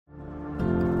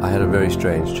had a very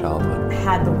strange childhood.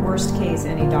 Had the worst case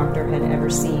any doctor had ever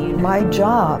seen. My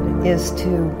job is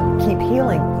to keep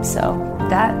healing. So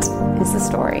that is the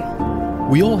story.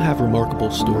 We all have remarkable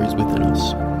stories within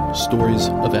us. Stories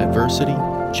of adversity,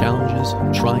 challenges,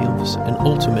 triumphs, and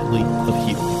ultimately of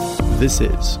healing. This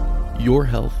is Your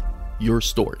Health, Your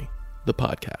Story, the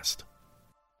podcast.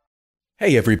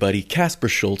 Hey everybody, Casper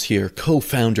Schultz here,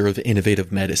 co-founder of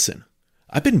Innovative Medicine.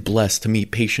 I've been blessed to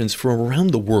meet patients from around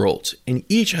the world, and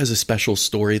each has a special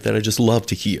story that I just love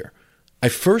to hear. I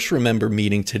first remember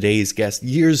meeting today's guest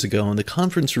years ago in the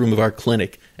conference room of our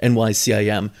clinic,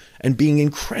 NYCIM, and being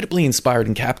incredibly inspired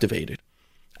and captivated.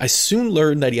 I soon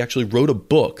learned that he actually wrote a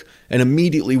book and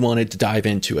immediately wanted to dive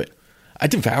into it. I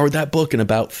devoured that book in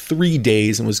about 3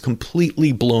 days and was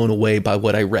completely blown away by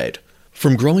what I read.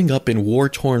 From growing up in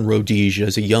war-torn Rhodesia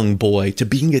as a young boy to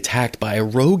being attacked by a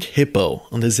rogue hippo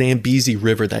on the Zambezi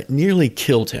River that nearly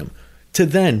killed him, to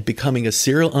then becoming a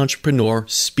serial entrepreneur,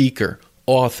 speaker,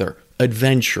 author,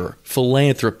 adventurer,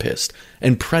 philanthropist,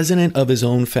 and president of his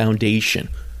own foundation.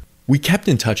 We kept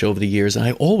in touch over the years, and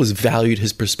I always valued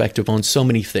his perspective on so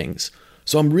many things.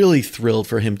 So I'm really thrilled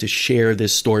for him to share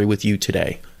this story with you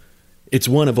today. It's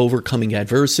one of overcoming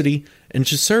adversity and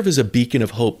should serve as a beacon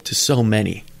of hope to so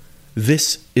many.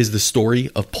 This is the story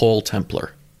of Paul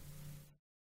Templer.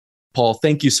 Paul,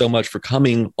 thank you so much for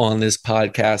coming on this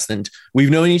podcast. And we've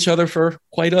known each other for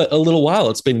quite a little while.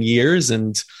 It's been years,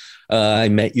 and I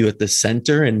met you at the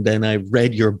center, and then I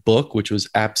read your book, which was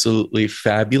absolutely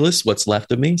fabulous, What's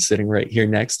Left of Me, sitting right here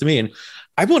next to me. And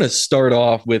I want to start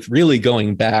off with really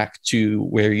going back to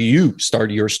where you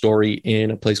started your story in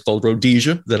a place called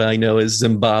Rhodesia that I know is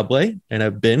Zimbabwe, and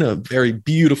I've been a very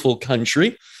beautiful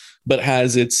country, but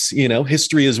has its,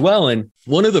 history as well. And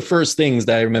one of the first things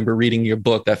that I remember reading your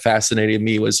book that fascinated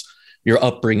me was your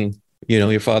upbringing.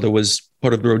 Your father was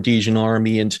part of the Rhodesian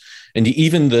army, and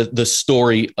even the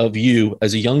story of you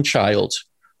as a young child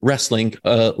wrestling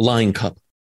a lion cub.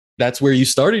 That's where you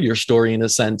started your story, in a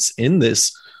sense, in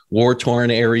this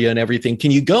war-torn area and everything. Can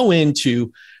you go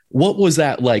into what was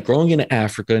that like growing in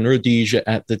Africa and Rhodesia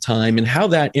at the time, and how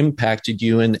that impacted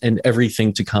you and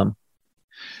everything to come?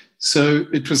 So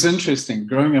it was interesting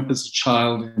growing up as a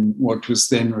child in what was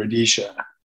then Rhodesia.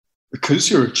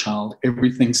 Because you're a child,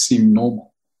 everything seemed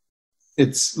normal.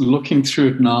 It's looking through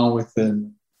it now with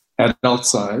an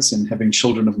adult's eyes and having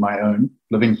children of my own,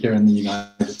 living here in the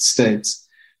United States,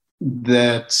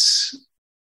 that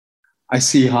I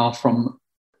see how from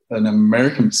an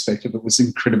American perspective, it was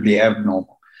incredibly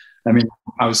abnormal. I mean,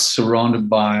 I was surrounded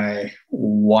by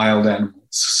wild animals.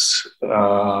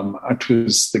 It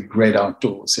was the great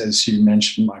outdoors. As you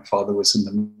mentioned, my father was in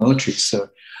the military, so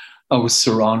I was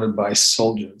surrounded by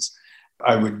soldiers.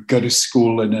 I would go to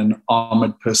school in an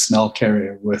armored personnel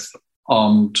carrier with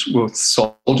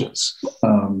soldiers.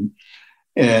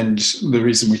 And the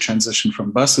reason we transitioned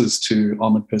from buses to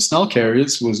armored personnel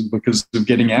carriers was because of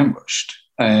getting ambushed.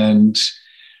 And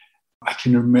I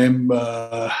can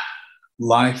remember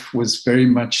life was very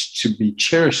much to be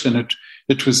cherished. And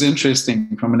it was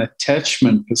interesting from an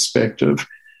attachment perspective.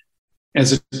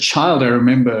 As a child, I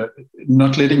remember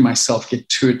not letting myself get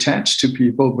too attached to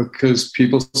people because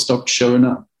people stopped showing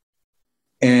up.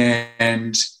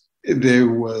 And there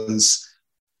was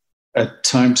a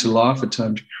time to laugh, a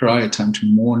time to cry, a time to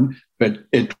mourn, but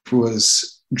it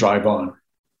was drive on.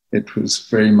 It was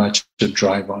very much a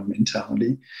drive on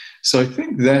mentality. So I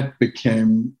think that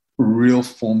became real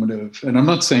formative. And I'm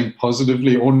not saying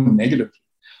positively or negatively,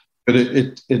 but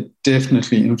it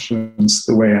definitely influenced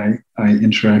the way I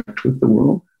interact with the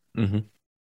world. Mm-hmm.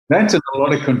 That's a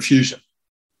lot of confusion.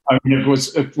 I mean, it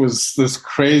was this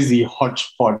crazy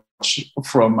hodgepodge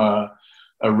from a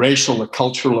racial, a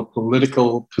cultural, a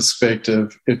political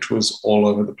perspective. It was all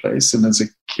over the place. And as a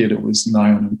kid, it was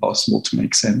nigh on impossible to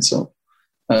make sense of.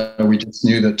 We just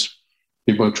knew that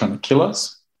people were trying to kill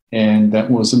us, and that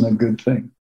wasn't a good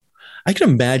thing. I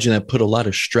can imagine that put a lot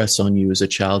of stress on you as a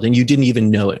child, and you didn't even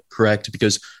know it, correct?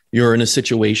 Because you're in a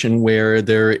situation where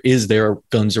there are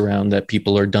guns around, that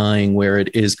people are dying, where it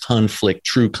is conflict,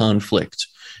 true conflict.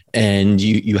 And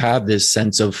you have this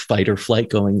sense of fight or flight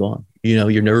going on.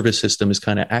 Your nervous system is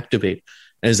kind of activated.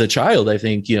 As a child, I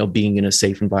think, being in a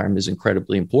safe environment is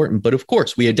incredibly important. But of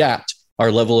course, we adapt.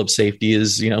 Our level of safety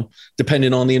is,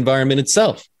 dependent on the environment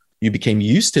itself. You became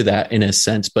used to that in a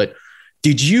sense, but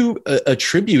did you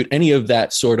attribute any of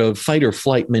that sort of fight or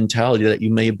flight mentality that you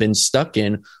may have been stuck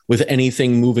in with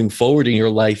anything moving forward in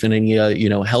your life, and any,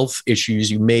 health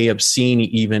issues you may have seen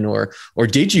even, or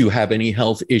did you have any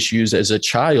health issues as a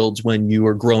child when you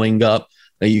were growing up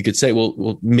you could say,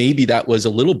 well, maybe that was a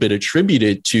little bit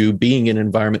attributed to being in an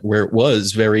environment where it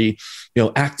was very,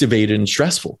 activated and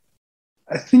stressful.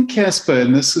 I think, Casper,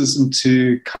 and this isn't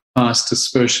to cast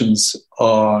aspersions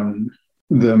on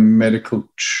the medical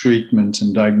treatment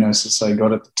and diagnosis I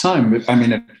got at the time, but I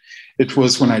mean, it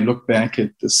was when I look back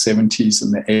at the 70s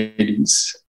and the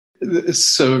 80s.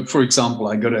 So, for example,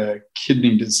 I got a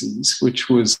kidney disease, which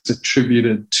was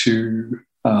attributed to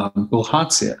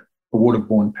Bilharzia, a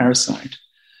waterborne parasite.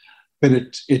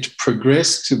 But it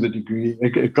progressed to the degree,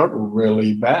 it got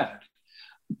really bad.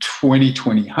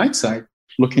 2020 hindsight,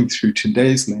 looking through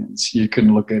today's lens, you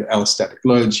can look at allostatic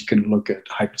loads, you can look at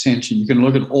hypertension, you can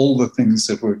look at all the things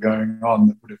that were going on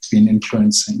that would have been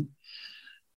influencing,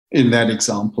 in that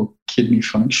example, kidney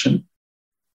function.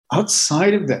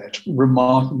 Outside of that,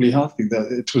 remarkably healthy.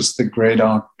 It was the great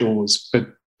outdoors. But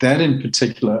that in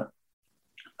particular,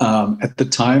 at the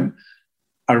time,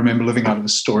 I remember living out of a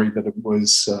story that it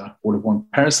was waterborne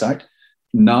parasite.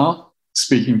 Now,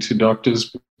 speaking to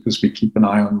doctors, because we keep an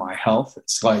eye on my health,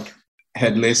 it's like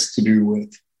had less to do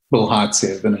with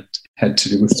Bilharzia than it had to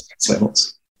do with stress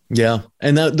levels. Yeah.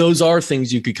 And those are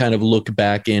things you could kind of look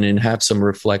back in and have some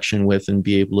reflection with and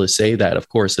be able to say that. Of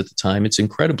course, at the time, it's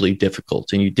incredibly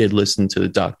difficult. And you did listen to the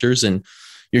doctors, and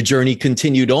your journey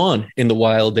continued on in the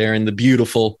wild there in the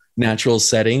beautiful natural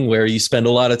setting where you spend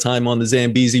a lot of time on the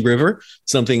Zambezi River,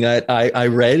 something that I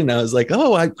read and I was like,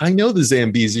 oh, I know the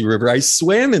Zambezi River. I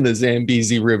swam in the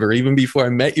Zambezi River. Even before I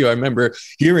met you, I remember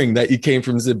hearing that you came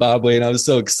from Zimbabwe and I was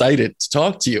so excited to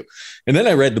talk to you. And then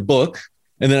I read the book.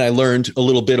 And then I learned a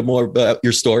little bit more about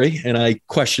your story, and I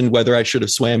questioned whether I should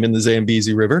have swam in the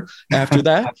Zambezi River after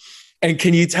that. And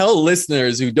can you tell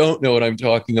listeners who don't know what I'm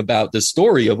talking about the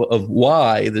story of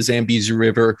why the Zambezi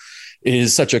River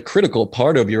is such a critical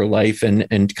part of your life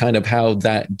and kind of how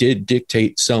that did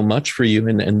dictate so much for you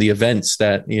and the events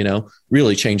that,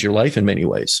 really changed your life in many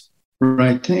ways?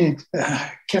 Right.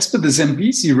 Casper, the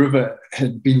Zambezi River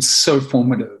had been so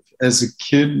formative. As a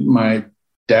kid, my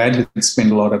dad had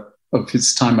spent a lot of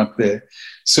his time up there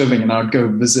serving, and I'd go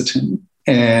visit him.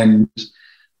 And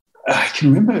I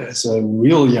can remember as a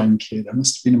real young kid, I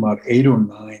must have been about 8 or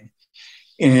 9,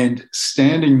 and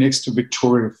standing next to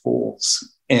Victoria Falls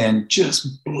and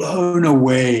just blown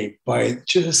away by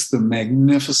just the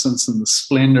magnificence and the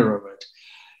splendor of it.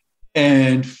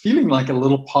 And feeling like a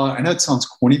little part, I know it sounds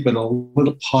corny, but a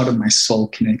little part of my soul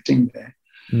connecting there.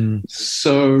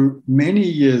 So many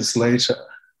years later,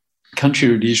 country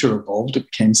Rhodesia evolved, it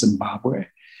became Zimbabwe,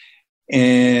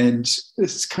 and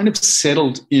it's kind of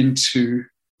settled into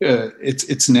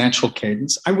its natural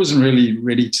cadence. I wasn't really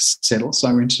ready to settle, so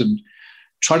I went to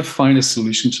try to find a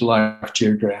solution to life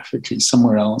geographically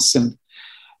somewhere else, and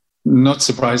not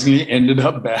surprisingly ended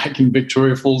up back in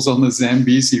Victoria Falls on the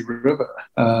Zambezi River,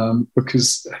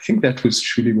 because I think that was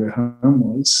truly where home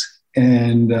was.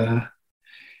 And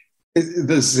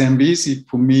the Zambezi,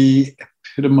 for me,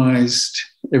 epitomized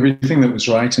everything that was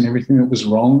right and everything that was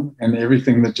wrong and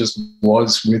everything that just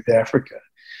was with Africa.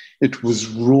 It was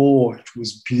raw, it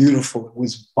was beautiful, it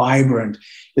was vibrant,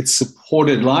 it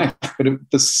supported life. But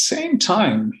at the same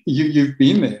time, you've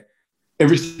been there.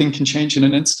 Everything can change in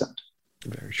an instant.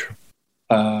 Very true.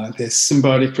 There's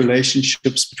symbiotic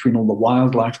relationships between all the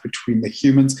wildlife, between the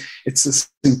humans. It's this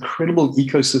incredible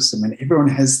ecosystem, and everyone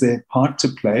has their part to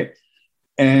play,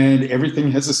 and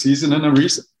everything has a season and a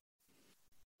reason.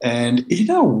 And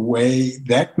in a way,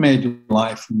 that made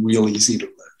life real easy to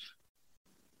live.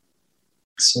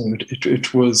 So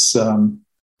it was,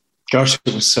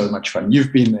 it was so much fun.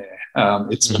 You've been there.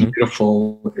 It's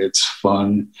beautiful. It's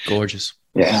fun. Gorgeous.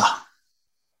 Yeah.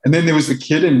 And then there was the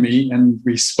kid in me, and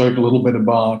we spoke a little bit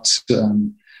about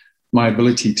my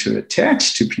ability to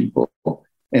attach to people.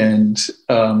 And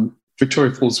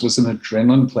Victoria Falls was an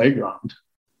adrenaline playground.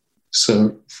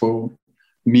 So for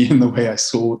me and the way I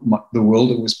saw the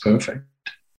world, it was perfect.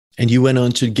 And you went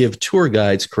on to give tour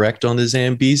guides, correct, on the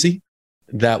Zambezi?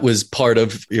 That was part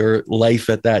of your life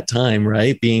at that time,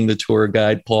 right? Being the tour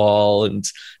guide, Paul, and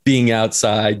being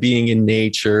outside, being in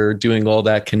nature, doing all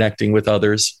that, connecting with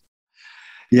others.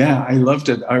 Yeah, I loved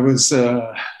it. I was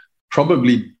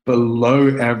probably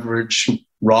below average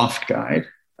raft guide,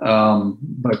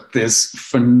 but there's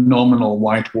phenomenal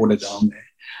white water down there.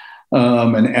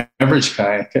 An average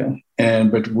kayaker,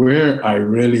 but where I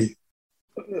really,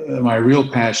 my real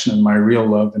passion and my real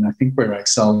love, and I think where I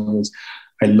excelled was,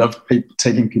 I loved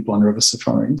taking people on river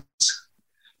safaris,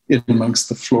 in amongst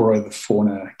the flora, the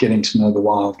fauna, getting to know the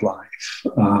wildlife,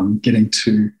 getting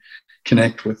to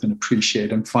connect with and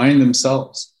appreciate and find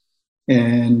themselves,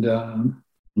 and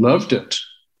loved it,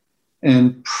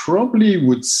 and probably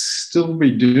would still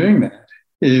be doing that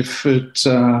if it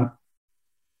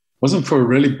wasn't for a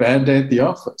really bad day at the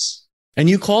office. And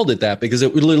you called it that because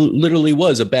it literally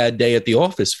was a bad day at the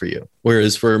office for you.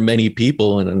 Whereas for many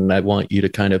people, and I want you to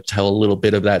kind of tell a little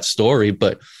bit of that story,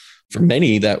 but for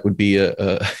many, that would be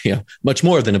much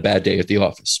more than a bad day at the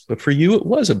office. But for you, it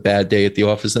was a bad day at the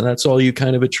office, and that's all you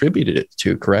kind of attributed it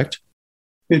to, correct?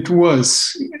 It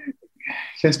was.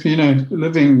 Yes, but,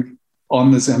 living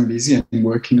on the Zambezi and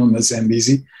working on the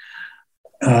Zambezi,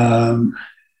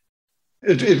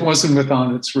 it wasn't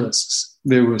without its risks.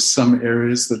 There were some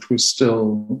areas that were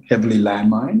still heavily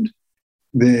landmined.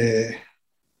 There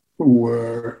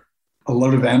were a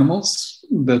lot of animals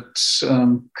that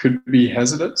could be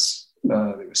hazardous. There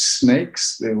were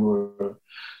snakes, there were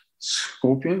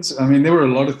scorpions. I mean, there were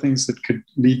a lot of things that could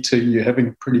lead to you having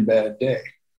a pretty bad day.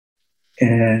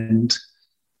 And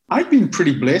I'd been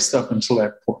pretty blessed up until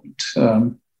that point.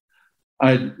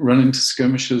 I'd run into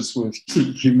skirmishes with,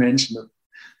 you mentioned at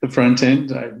the front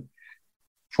end, I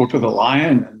fought with a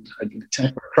lion, and I'd been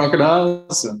attacked by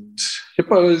crocodiles and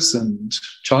hippos and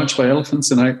charged by elephants,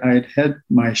 and I'd had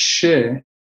my share.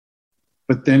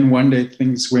 But then one day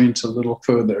things went a little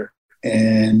further,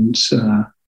 and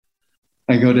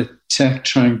I got attacked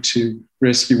trying to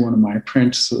rescue one of my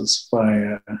apprentices by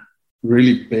a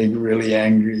really big, really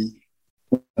angry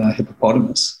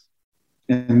hippopotamus.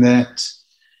 And that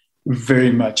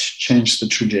very much changed the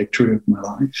trajectory of my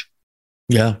life.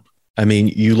 Yeah. I mean,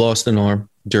 you lost an arm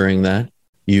during that.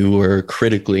 You were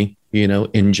critically,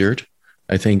 injured.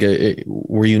 I think,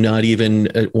 were you not even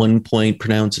at one point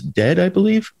pronounced dead, I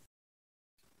believe?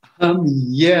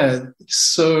 Yeah.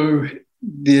 So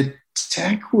the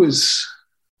attack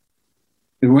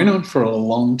it went on for a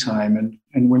long time.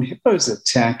 And when hippos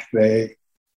attack, they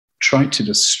try to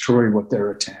destroy what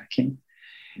they're attacking.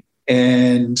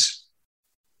 And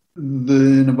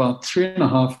in about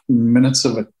 3.5 minutes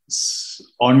of its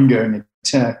ongoing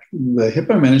attack, the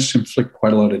hippo managed to inflict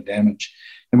quite a lot of damage.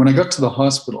 And when I got to the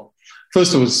hospital,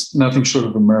 first, it was nothing short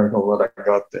of a miracle that I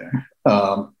got there.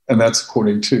 And that's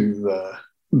according to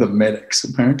the medics.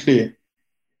 Apparently,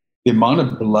 the amount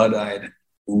of blood I had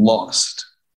lost,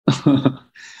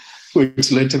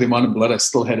 which led to the amount of blood I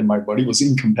still had in my body, was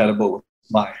incompatible with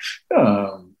life.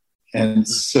 And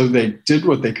so they did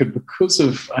what they could because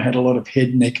I had a lot of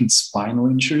head, neck, and spinal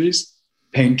injuries.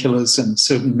 Painkillers and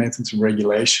certain methods of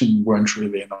regulation weren't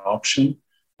really an option.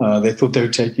 They thought they were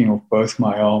taking off both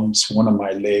my arms, one of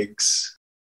my legs.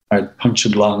 I had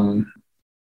punctured lung.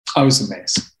 I was a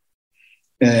mess.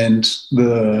 And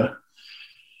the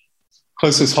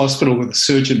closest hospital with a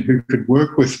surgeon who could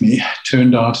work with me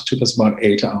turned out it took us about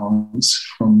 8 hours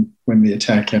from when the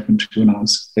attack happened to when I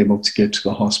was able to get to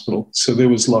the hospital. So there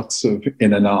was lots of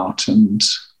in and out, and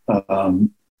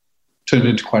turned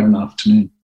into quite an afternoon.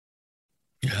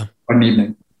 Yeah. One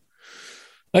evening.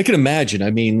 I can imagine. I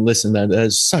mean, listen, that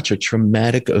is such a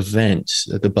traumatic event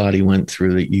that the body went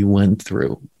through, that you went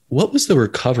through. What was the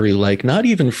recovery like? Not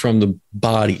even from the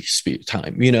body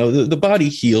time. The body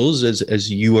heals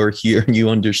as you are here, and you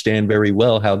understand very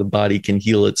well how the body can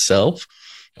heal itself,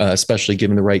 especially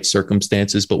given the right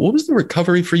circumstances. But what was the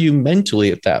recovery for you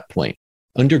mentally at that point?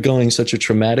 Undergoing such a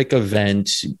traumatic event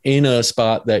in a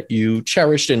spot that you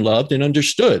cherished and loved and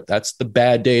understood. That's the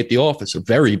bad day at the office, a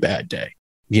very bad day,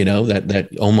 that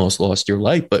almost lost your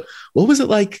life. But what was it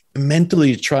like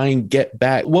mentally to try and get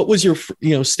back? What was your,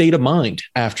 state of mind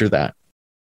after that?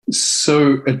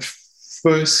 So at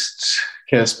first,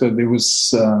 Casper, there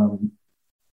was a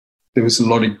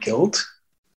lot of guilt.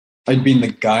 I'd been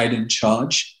the guide in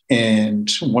charge,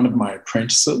 and one of my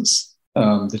apprentices,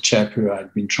 the chap who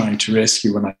I'd been trying to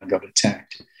rescue when I got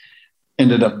attacked,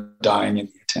 ended up dying in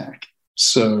the attack.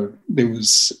 So there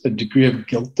was a degree of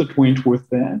guilt that went with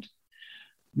that.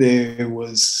 There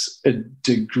was a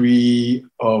degree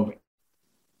of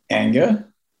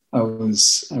anger. I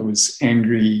was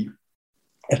angry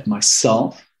at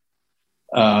myself.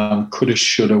 Coulda,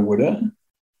 shoulda, woulda.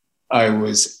 I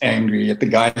was angry at the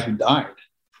guy who died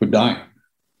for dying.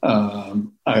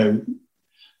 I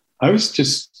was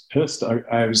just pissed.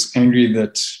 I was angry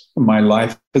that my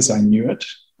life as I knew it.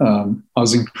 I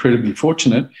was incredibly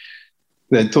fortunate.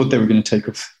 They thought they were going to take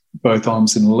off both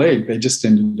arms and a leg. They just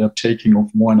ended up taking off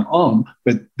one arm,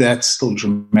 but that still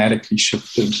dramatically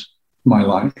shifted my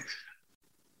life.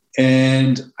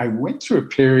 And I went through a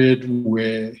period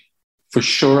where, for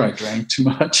sure, I drank too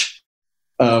much,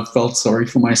 felt sorry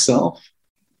for myself,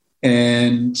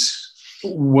 and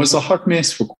was a hot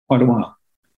mess for quite a while,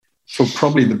 for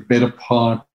probably the better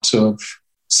part of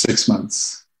 6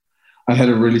 months. I had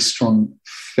a really strong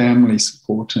family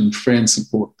support and friend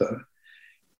support, though.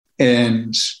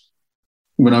 And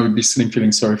when I would be sitting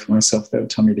feeling sorry for myself, they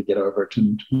would tell me to get over it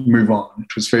and move on.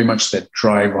 It was very much that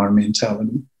drive on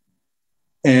mentality.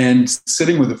 And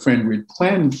sitting with a friend, we'd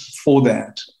planned for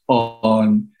that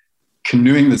on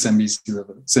canoeing the Zambezi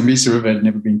River. Zambezi River had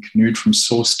never been canoed from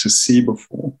source to sea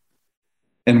before.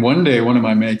 And one day, one of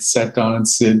my mates sat down and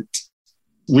said,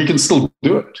 we can still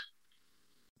do it.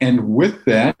 And with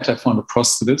that, I found a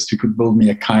prosthetist who could build me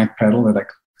a kayak paddle that I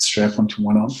could strap onto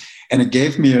one arm. And it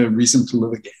gave me a reason to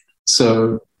live again.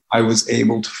 So I was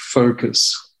able to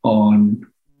focus on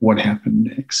what happened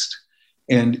next.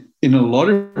 And in a lot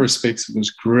of respects, it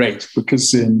was great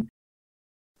because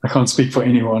I can't speak for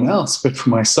anyone else, but for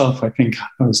myself, I think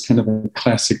I was kind of a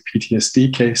classic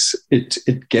PTSD case.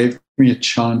 It gave me a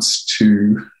chance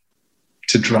to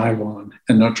drive on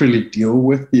and not really deal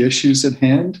with the issues at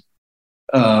hand.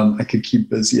 I could keep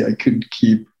busy. I could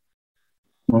keep,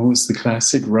 what was the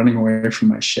classic? Running away from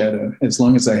my shadow. As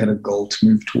long as I had a goal to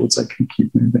move towards, I could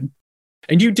keep moving.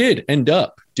 And you did end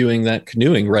up doing that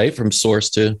canoeing, right? From source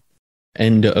to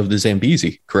end of the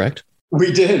Zambezi, correct?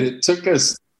 We did. It took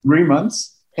us 3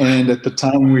 months. And at the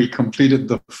time we completed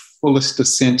the fullest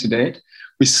descent to date,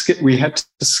 we had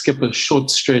to skip a short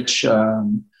stretch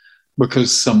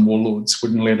because some warlords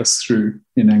wouldn't let us through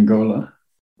in Angola.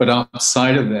 But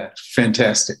outside of that,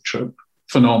 fantastic trip,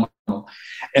 phenomenal.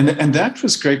 And that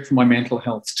was great for my mental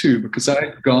health too, because I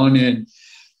had gone in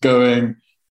going,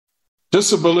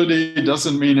 disability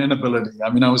doesn't mean inability. I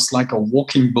mean, I was like a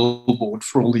walking billboard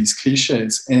for all these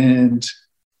cliches. And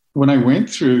when I went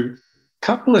through a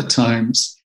couple of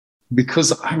times,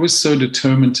 because I was so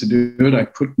determined to do it, I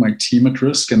put my team at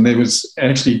risk. And there was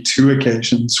actually 2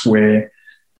 occasions where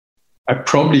I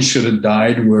probably should have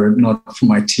died were it not for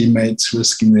my teammates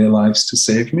risking their lives to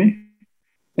save me.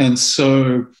 And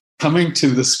so coming to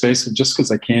the space of just because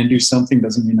I can do something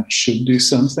doesn't mean I should do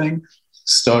something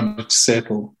started to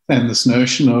settle. And this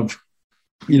notion of,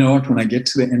 you know what, when I get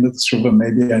to the end of this river,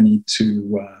 maybe I need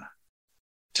to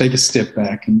take a step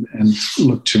back and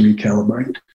look to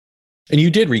recalibrate. And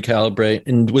you did recalibrate.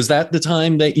 And was that the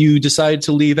time that you decided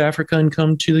to leave Africa and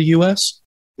come to the US?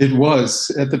 It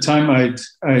was. At the time,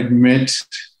 I'd met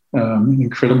an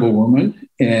incredible woman,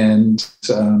 and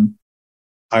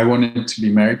I wanted to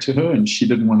be married to her, and she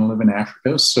didn't want to live in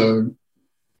Africa. So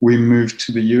we moved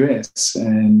to the US,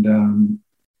 and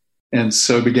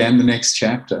so began the next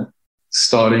chapter,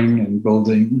 starting and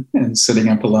building and setting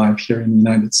up a life here in the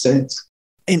United States.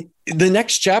 And the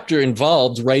next chapter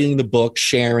involved writing the book,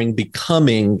 sharing,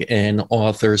 becoming an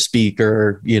author,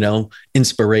 speaker,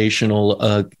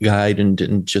 inspirational guide,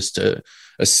 and just a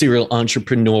serial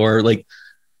entrepreneur. Like,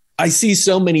 I see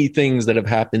so many things that have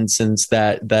happened since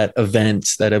that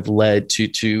event that have led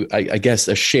to I guess,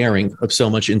 a sharing of so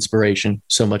much inspiration,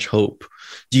 so much hope.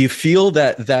 Do you feel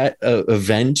that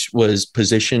event was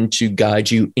positioned to guide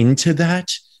you into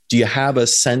that? Do you have a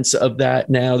sense of that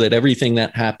now, that everything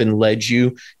that happened led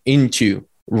you into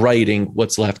writing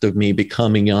What's Left of Me,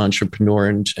 becoming an entrepreneur,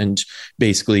 and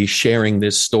basically sharing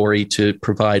this story to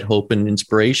provide hope and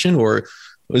inspiration? Or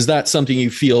was that something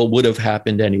you feel would have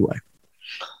happened anyway?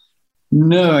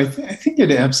 No, I think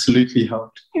it absolutely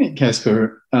helped.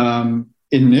 Casper,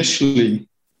 initially,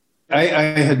 I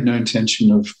had no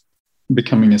intention of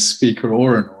becoming a speaker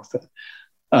or an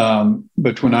author.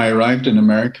 But when I arrived in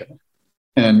America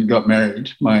and got married,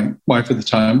 my wife at the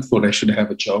time thought I should have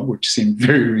a job, which seemed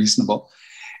very reasonable.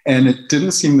 And it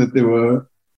didn't seem that there were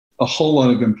a whole lot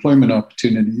of employment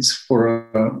opportunities for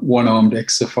a one-armed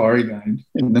ex-safari guide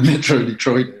in the Metro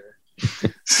Detroit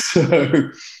area.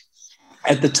 So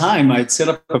at the time, I'd set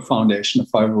up a foundation, a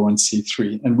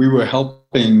 501c3, and we were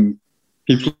helping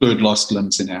people who had lost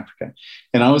limbs in Africa.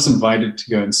 And I was invited to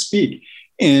go and speak.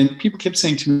 And people kept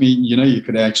saying to me, you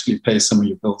could actually pay some of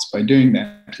your bills by doing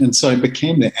that. And so I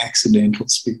became the accidental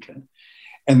speaker.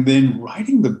 And then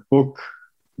writing the book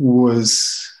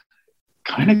was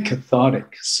kind of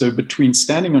cathartic. So between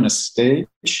standing on a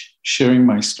stage, sharing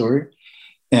my story,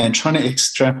 and trying to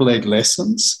extrapolate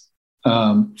lessons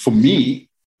for me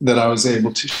that I was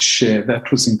able to share,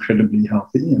 that was incredibly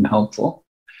healthy and helpful.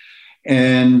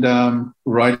 And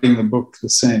writing the book the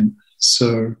same.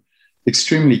 So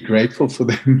extremely grateful for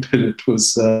them, but it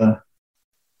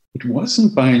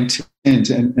wasn't by intent.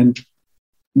 And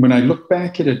when I look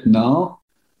back at it now,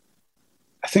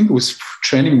 I think it was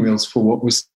training wheels for what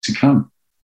was to come.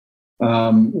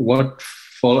 What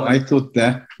followed, I thought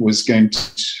that was going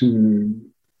to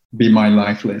be my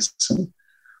life lesson.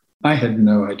 I had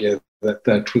no idea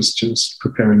that was just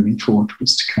preparing me for what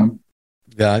was to come.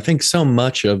 Yeah, I think so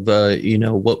much of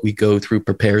what we go through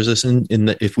prepares us in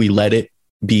if we let it.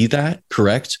 be that,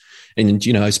 correct? And,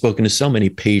 I've spoken to so many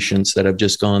patients that have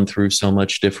just gone through so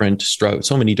many different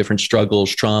struggles,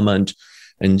 trauma,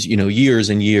 and years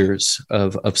and years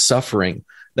of suffering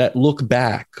that look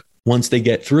back once they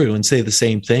get through and say the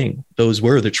same thing. Those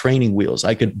were the training wheels.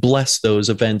 I could bless those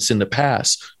events in the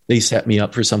past. They set me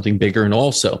up for something bigger, and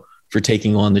also for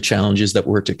taking on the challenges that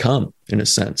were to come, in a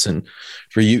sense. And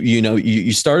for you,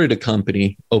 you started a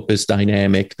company, Opus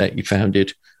Dynamic, that you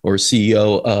founded or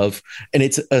CEO of, and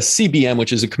it's a CBM,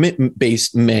 which is a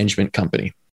commitment-based management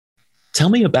company. Tell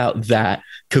me about that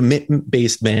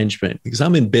commitment-based management, because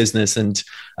I'm in business and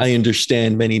I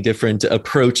understand many different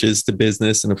approaches to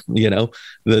business and,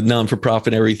 the non-for-profit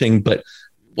and everything. But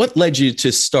what led you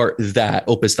to start that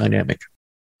Opus Dynamic?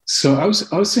 So I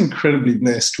was incredibly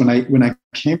blessed when I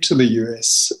came to the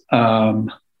US.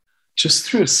 Just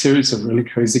through a series of really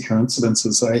crazy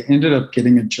coincidences, I ended up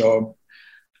getting a job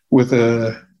with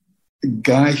a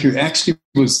guy who actually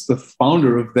was the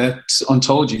founder of that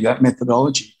ontology, that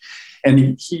methodology.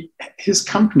 And his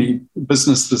company,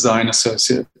 Business Design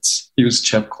Associates, he was a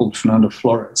chap called Fernando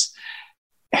Flores,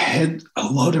 had a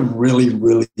lot of really,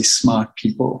 really smart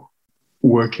people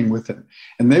working with him.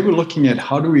 And they were looking at,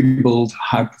 how do we build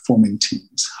high-performing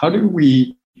teams? How do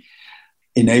we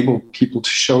enable people to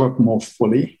show up more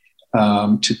fully,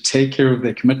 to take care of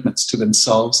their commitments to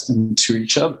themselves and to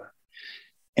each other?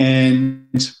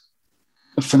 And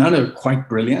Fernando, quite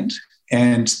brilliant,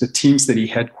 and the teams that he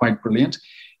had, quite brilliant.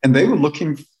 And they were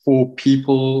looking for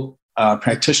people,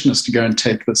 practitioners, to go and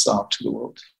take this out to the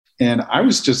world. And I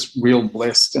was just real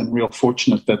blessed and real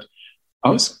fortunate that I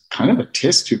was kind of a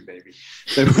test tube baby.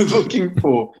 They were looking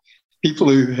for people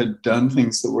who had done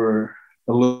things that were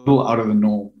a little out of the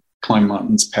norm, climb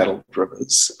mountains, paddle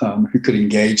rivers, who could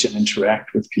engage and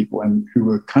interact with people, and who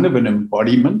were kind of an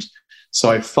embodiment.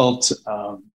 So I felt,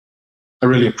 I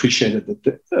really appreciated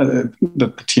that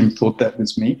the team thought that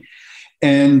was me.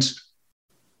 And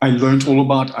I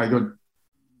got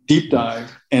deep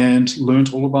dive and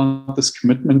learned all about this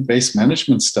commitment-based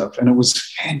management stuff. And it was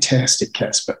fantastic,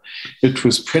 Casper. It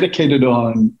was predicated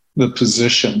on the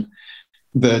position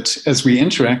that as we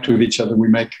interact with each other, we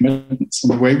make commitments.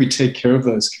 And the way we take care of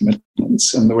those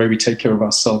commitments and the way we take care of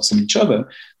ourselves and each other,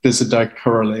 there's a direct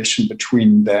correlation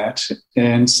between that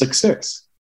and success.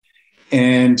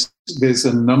 And there's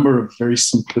a number of very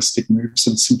simplistic moves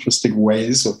and simplistic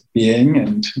ways of being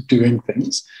and doing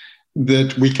things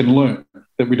that we can learn,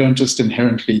 that we don't just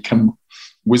inherently come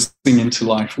whizzing into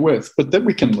life with, but that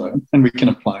we can learn and we can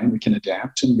apply and we can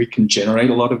adapt and we can generate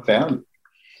a lot of value.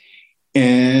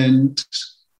 And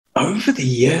over the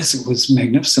years, it was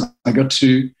magnificent. I got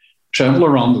to travel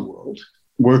around the world,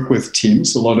 work with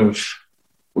teams, a lot of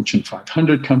Fortune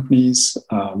 500 companies.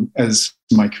 As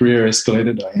my career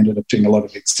escalated, I ended up doing a lot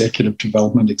of executive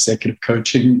development, executive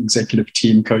coaching, executive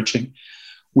team coaching.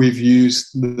 We've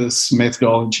used this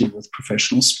methodology with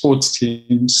professional sports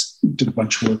teams, did a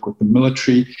bunch of work with the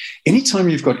military. Anytime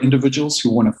you've got individuals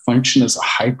who want to function as a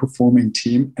high-performing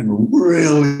team and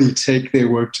really take their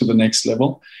work to the next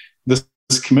level, this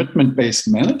commitment-based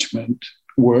management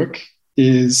work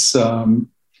is,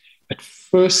 at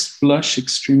first blush,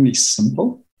 extremely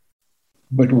simple,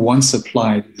 but once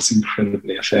applied, is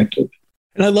incredibly effective.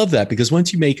 And I love that, because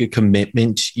once you make a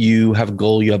commitment, you have a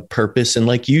goal, you have purpose. And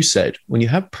like you said, when you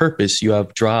have purpose, you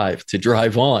have drive to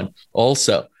drive on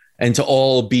also, and to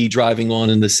all be driving on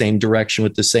in the same direction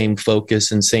with the same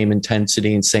focus and same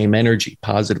intensity and same energy,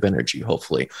 positive energy,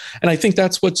 hopefully. And I think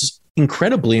that's what's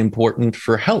incredibly important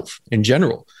for health in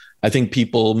general. I think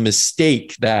people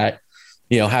mistake that,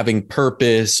 having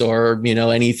purpose or,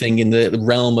 anything in the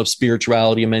realm of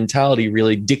spirituality and mentality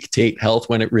really dictate health,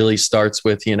 when it really starts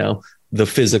with, the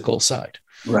physical side,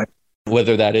 right?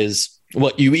 Whether that is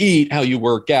what you eat, how you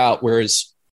work out.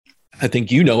 Whereas I think,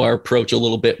 our approach a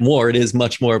little bit more, it is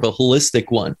much more of a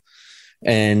holistic one.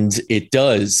 And it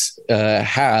does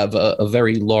have a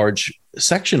very large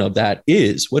section of that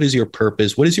is, what is your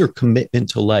purpose? What is your commitment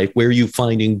to life? Where are you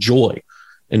finding joy?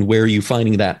 And where are you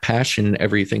finding that passion and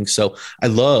everything? So I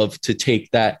love to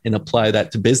take that and apply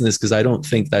that to business, because I don't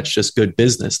think that's just good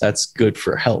business. That's good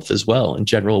for health as well, and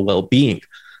general well-being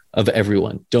of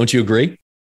everyone. Don't you agree?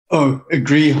 Oh,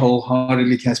 agree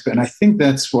wholeheartedly, Casper. And I think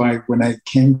that's why when I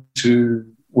came to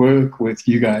work with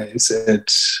you guys at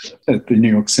the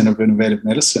New York Center for Innovative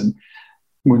Medicine,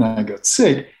 when I got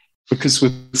sick, because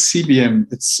with CBM,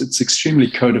 it's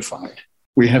extremely codified.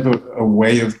 We have a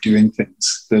way of doing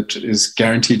things that is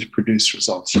guaranteed to produce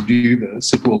results. You do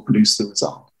this, it will produce the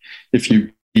result. If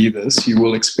you do this, you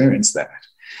will experience that.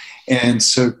 And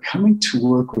so coming to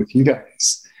work with you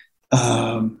guys,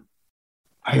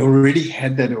 I already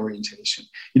had that orientation.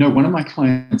 One of my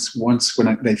clients once,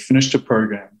 when they finished a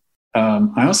program,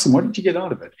 I asked them, what did you get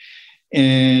out of it?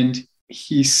 And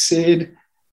he said,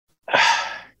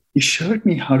 you showed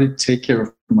me how to take care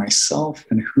of myself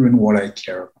and who and what I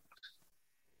care about.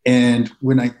 And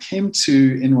when I came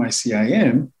to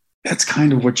NYCIM, that's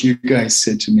kind of what you guys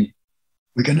said to me.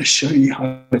 We're going to show you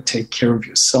how to take care of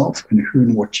yourself and who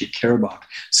and what you care about.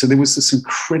 So there was this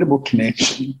incredible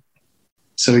connection.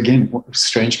 So again, what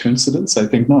strange coincidence? I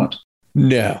think not.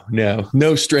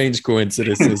 No strange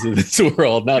coincidences in this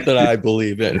world. Not that I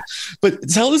believe in. But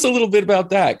tell us a little bit about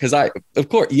that, because of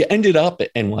course, you ended up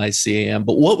at NYCIM.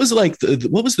 But what was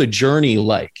the journey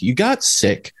like? You got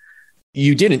sick.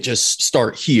 You didn't just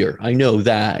start here. I know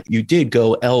that you did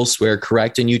go elsewhere,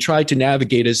 correct? And you tried to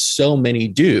navigate, as so many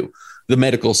do, the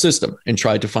medical system and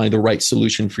tried to find the right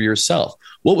solution for yourself.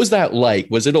 What was that like?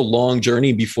 Was it a long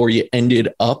journey before you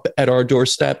ended up at our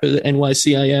doorstep at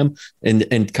NYCIM?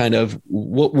 And kind of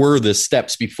what were the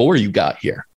steps before you got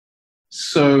here?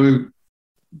 So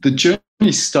the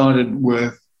journey started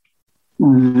with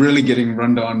really getting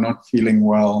run down, not feeling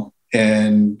well,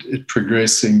 and it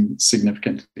progressing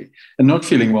significantly. And not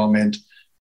feeling well meant I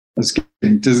was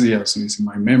getting dizzy, I was losing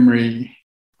my memory,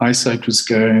 eyesight was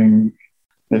going,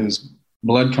 there was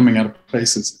blood coming out of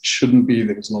places it shouldn't be,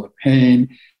 there was a lot of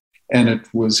pain, and it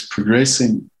was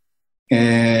progressing.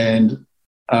 And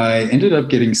I ended up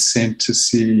getting sent to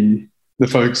see the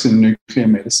folks in nuclear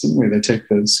medicine, where they take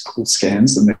those cool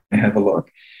scans and they have a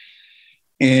look.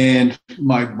 And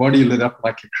my body lit up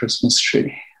like a Christmas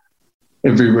tree.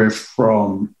 Everywhere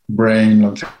from brain,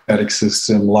 lymphatic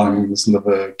system, lungs,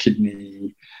 liver,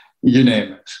 kidney, you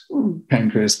name it,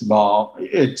 pancreas, bowel.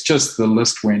 It's just the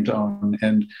list went on.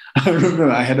 And I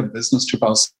remember I had a business trip I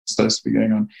was supposed to be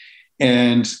going on.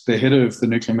 And the head of the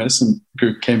nuclear medicine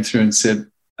group came through and said,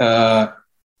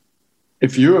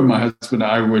 if you were my husband,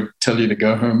 I would tell you to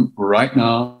go home right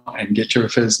now and get your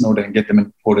affairs in order and get them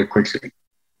in order quickly.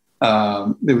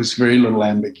 There was very little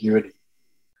ambiguity.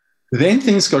 Then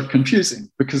things got confusing,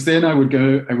 because then I went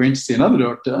to see another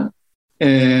doctor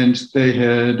and they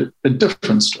had a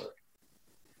different story.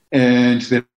 And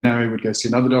then I would go see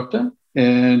another doctor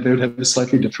and they would have a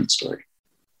slightly different story.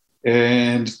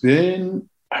 And then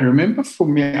I remember for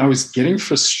me, I was getting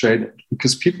frustrated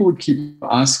because people would keep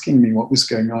asking me what was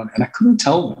going on and I couldn't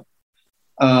tell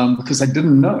them because I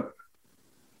didn't know.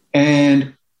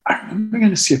 And I remember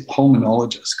going to see a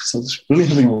pulmonologist because I was really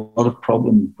having a lot of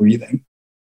problem breathing.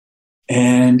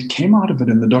 And came out of it,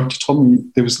 and the doctor told me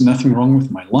there was nothing wrong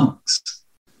with my lungs.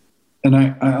 And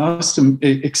I asked him,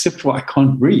 except for I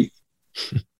can't breathe.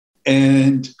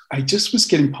 And I just was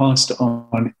getting passed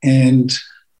on, and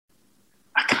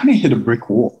I kind of hit a brick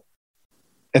wall.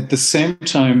 At the same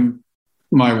time,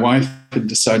 my wife had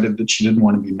decided that she didn't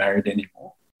want to be married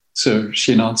anymore. So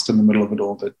she announced in the middle of it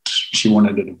all that she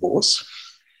wanted a divorce.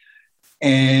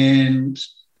 And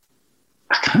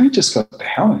I kind of just got the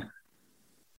hell in.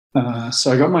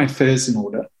 So I got my affairs in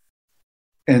order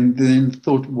and then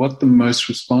thought what the most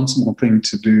responsible thing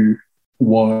to do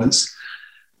was.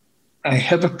 I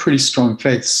have a pretty strong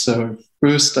faith. So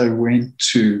first I went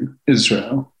to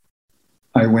Israel.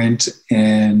 I went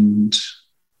to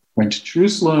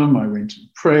Jerusalem. I went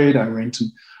and prayed.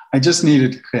 I just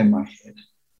needed to clear my head.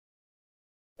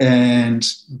 And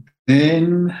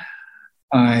then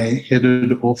I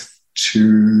headed off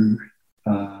to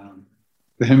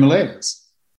the Himalayas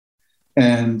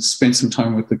and spent some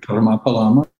time with the Karmapa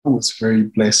Lama. I was very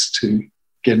blessed to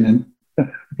get a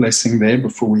blessing there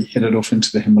before we headed off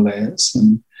into the Himalayas,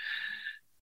 and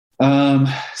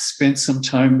spent some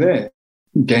time there,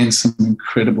 gained some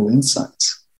incredible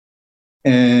insights.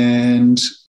 And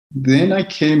then I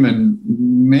came and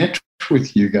met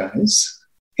with you guys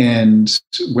and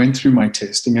went through my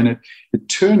testing, and it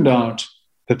turned out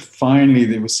that finally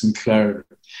there was some clarity.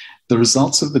 The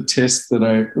results of the test that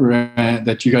I ran,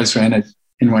 that you guys ran at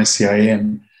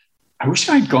NYCIM, I wish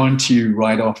I'd gone to you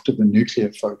right after the nuclear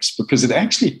folks, because it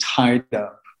actually tied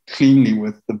up cleanly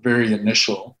with the very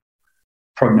initial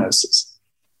prognosis.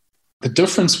 The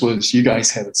difference was you guys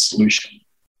had a solution.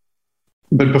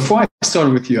 But before I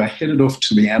started with you, I headed off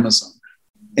to the Amazon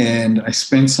and I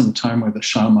spent some time with a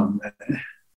shaman there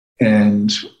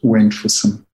and went for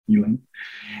some healing.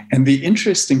 And the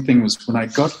interesting thing was when I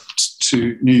got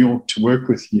to New York to work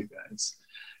with you guys,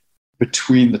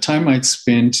 between the time I'd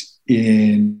spent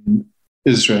in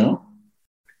Israel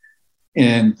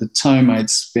and the time I'd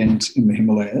spent in the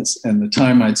Himalayas and the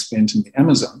time I'd spent in the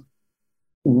Amazon,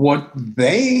 what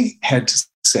they had to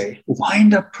say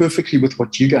lined up perfectly with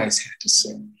what you guys had to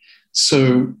say.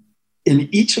 So in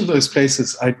each of those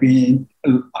places, I'd been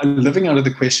living out of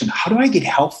the question, how do I get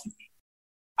healthy?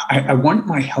 I want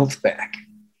my health back.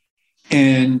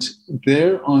 And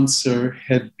their answer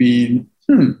had been,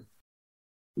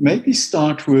 maybe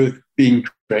start with being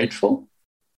grateful.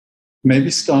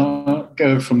 Maybe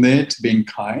go from there to being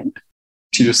kind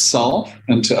to yourself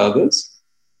and to others.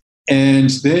 And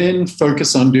then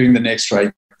focus on doing the next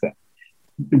right thing.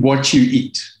 What you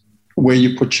eat, where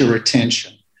you put your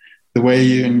attention, the way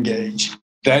you engage.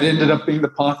 That ended up being the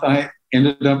path I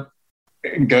ended up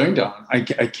going down. I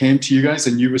came to you guys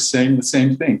and you were saying the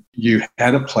same thing. You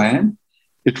had a plan.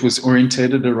 It was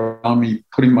orientated around me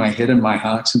putting my head and my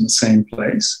heart in the same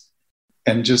place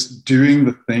and just doing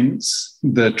the things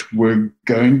that were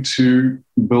going to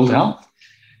build health.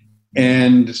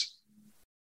 And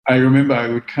I remember I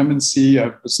would come and see,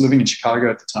 I was living in Chicago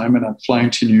at the time, and I'd fly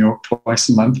into New York twice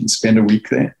a month and spend a week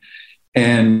there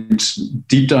and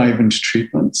deep dive into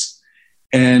treatments.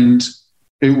 And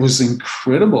it was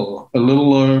incredible. A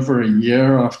little over a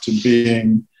year after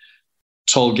being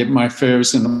told, get my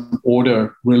affairs in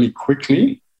order really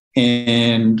quickly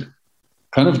and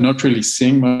kind of not really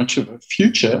seeing much of a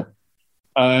future,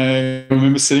 I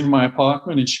remember sitting in my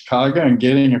apartment in Chicago and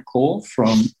getting a call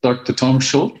from Dr. Tom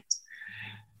Schultz,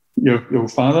 your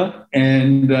father,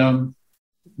 and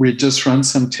we'd just run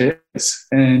some tests,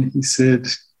 and he said,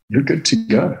 you're good to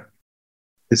go.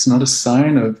 It's not a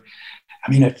sign of,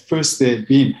 at first there had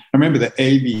been, I remember the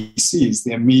ABCs,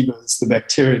 the amoebas, the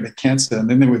bacteria, the cancer, and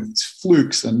then there were these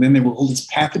flukes, and then there were all these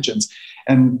pathogens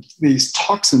and these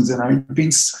toxins, and I'd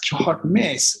been such a hot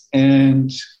mess.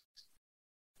 And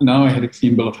now I had a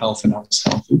clean bill of health and I was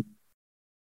healthy. It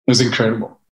was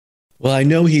incredible. Well, I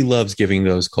know he loves giving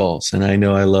those calls, and I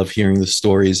know I love hearing the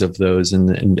stories of those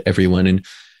and everyone. And,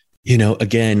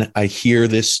 again, I hear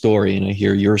this story and I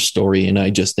hear your story, and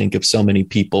I just think of so many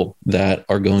people that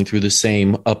are going through the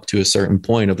same up to a certain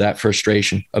point of that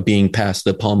frustration of being past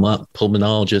the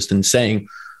pulmonologist and saying,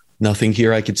 nothing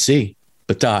here I could see,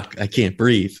 but doc, I can't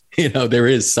breathe. There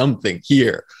is something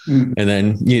here. And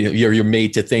then, you're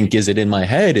made to think, is it in my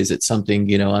head? Is it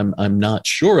something, I'm not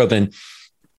sure of? And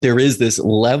there is this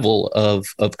level of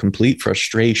complete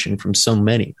frustration from so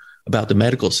many about the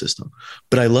medical system.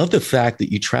 But I love the fact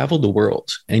that you traveled the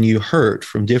world and you heard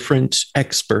from different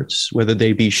experts, whether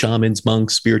they be shamans,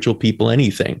 monks, spiritual people,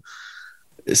 anything,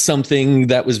 something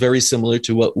that was very similar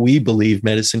to what we believe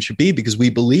medicine should be, because we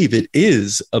believe it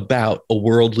is about a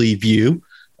worldly view,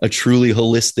 a truly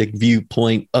holistic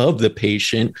viewpoint of the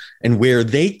patient and where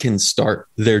they can start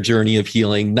their journey of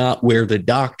healing, not where the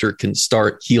doctor can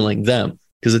start healing them.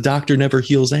 Because a doctor never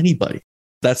heals anybody.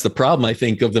 That's the problem, I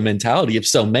think, of the mentality of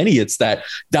so many. It's that,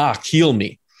 doc, heal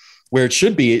me. Where it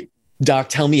should be, doc,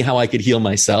 tell me how I could heal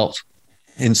myself.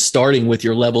 And starting with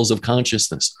your levels of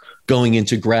consciousness, going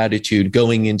into gratitude,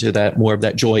 going into that more of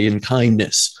that joy and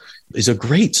kindness is a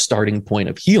great starting point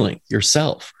of healing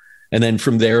yourself. And then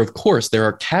from there, of course, there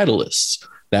are catalysts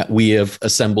that we have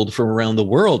assembled from around the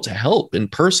world to help and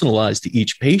personalize to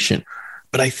each patient.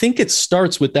 But I think it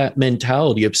starts with that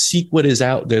mentality of seek what is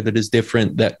out there that is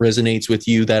different, that resonates with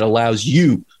you, that allows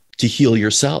you to heal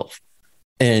yourself.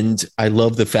 And I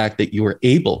love the fact that you were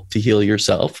able to heal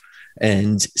yourself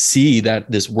and see that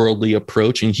this worldly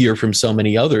approach and hear from so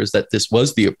many others that this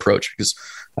was the approach, because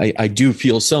I do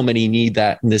feel so many need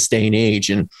that in this day and age.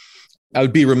 And I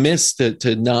would be remiss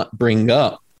to not bring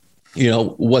up,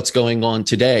 what's going on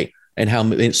today and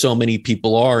how so many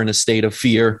people are in a state of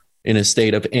fear, in a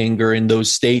state of anger, in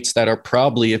those states that are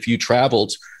probably, if you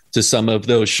traveled to some of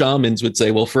those shamans, would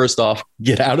say, well, first off,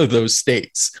 get out of those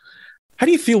states. How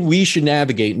do you feel we should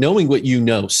navigate, knowing what you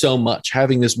know so much,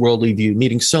 having this worldly view,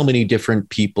 meeting so many different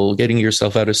people, getting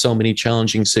yourself out of so many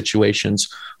challenging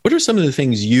situations? What are some of the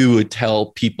things you would tell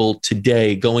people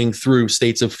today going through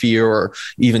states of fear or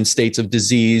even states of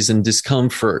disease and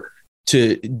discomfort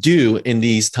to do in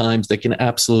these times that can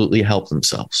absolutely help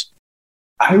themselves?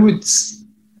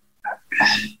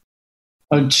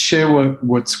 I'd share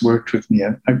what's worked with me.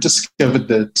 I've discovered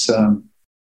that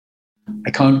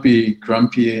I can't be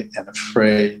grumpy and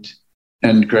afraid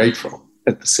and grateful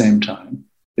at the same time.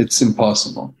 It's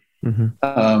impossible. Mm-hmm.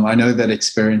 I know that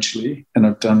experientially, and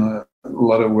I've done a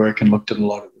lot of work and looked at a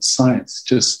lot of the science.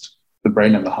 Just the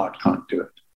brain and the heart can't do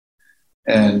it.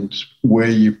 And where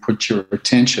you put your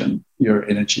attention, your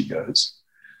energy goes.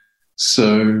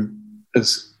 So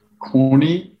as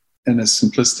corny and as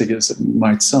simplistic as it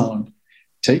might sound,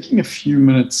 taking a few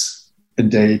minutes a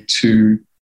day to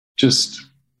just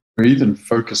breathe and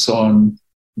focus on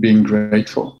being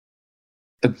grateful.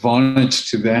 Advantage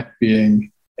to that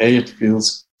being, A, it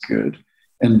feels good,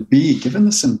 And B, given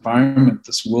this environment,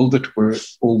 this world that we're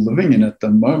all living in at the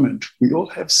moment, we all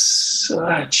have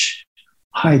such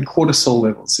high cortisol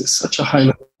levels. There's such a high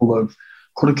level of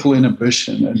cortical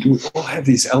inhibition, and we all have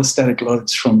these allostatic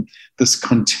loads from this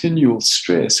continual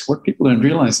stress. What people don't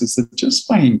realize is that just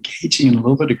by engaging in a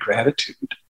little bit of gratitude,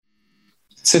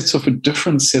 it sets off a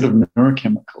different set of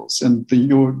neurochemicals, and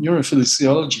your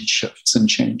neurophysiology shifts and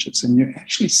changes, and you're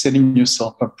actually setting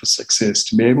yourself up for success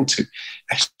to be able to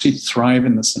actually thrive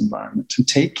in this environment, to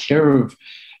take care of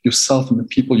yourself and the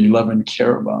people you love and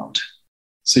care about.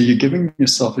 So you're giving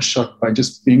yourself a shot by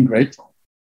just being grateful.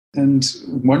 And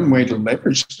one way to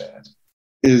leverage that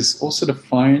is also to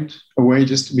find a way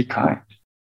just to be kind.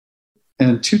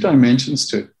 And 2 dimensions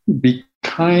to it. Be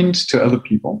kind to other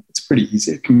people. It's pretty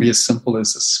easy. It can be as simple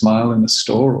as a smile in the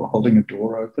store or holding a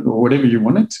door open or whatever you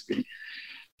want it to be.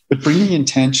 But bringing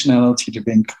intentionality to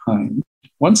being kind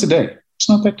once a day, it's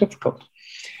not that difficult.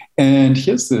 And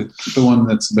here's the one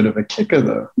that's a bit of a kicker,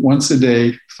 though. Once a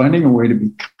day, finding a way to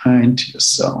be kind to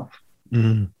yourself.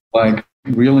 Like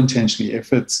real intentionally.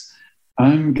 If it's,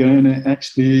 I'm going to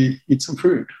actually eat some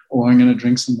fruit, or I'm going to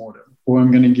drink some water, or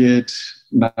I'm going to get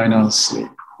 9 hours sleep,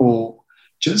 or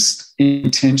just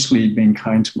intentionally being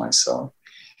kind to myself.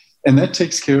 And that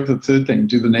takes care of the third thing,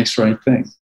 do the next right thing.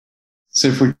 So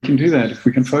if we can do that, if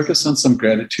we can focus on some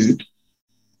gratitude,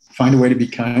 find a way to be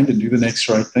kind and do the next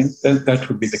right thing, that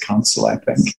would be the counsel, I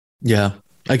think. Yeah,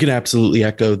 I can absolutely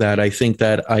echo that. I think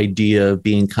that idea of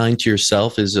being kind to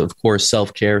yourself is, of course,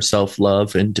 self-care,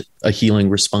 self-love, and a healing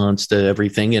response to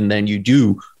everything. And then you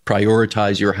do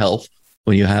prioritize your health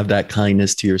when you have that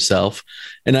kindness to yourself.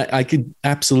 And I could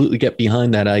absolutely get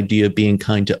behind that idea of being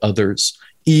kind to others,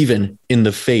 even in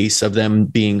the face of them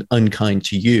being unkind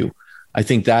to you. I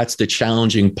think that's the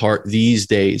challenging part these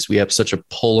days. We have such a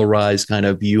polarized kind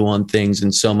of view on things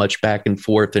and so much back and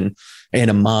forth and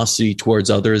animosity towards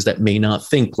others that may not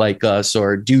think like us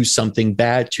or do something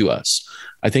bad to us.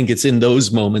 I think it's in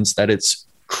those moments that it's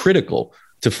critical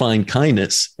to find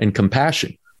kindness and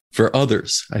compassion for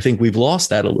others. I think we've lost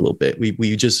that a little bit.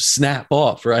 We just snap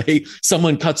off, right?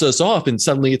 Someone cuts us off and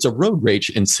suddenly it's a road rage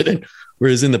incident.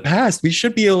 Whereas in the past, we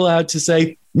should be allowed to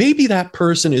say, maybe that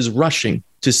person is rushing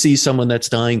to see someone that's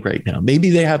dying right now. Maybe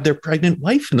they have their pregnant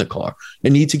wife in the car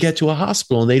and need to get to a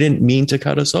hospital and they didn't mean to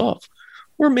cut us off.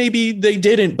 Or maybe they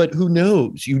didn't, but who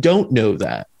knows? You don't know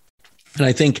that. And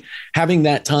I think having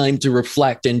that time to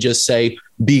reflect and just say,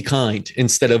 be kind,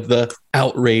 instead of the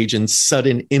outrage and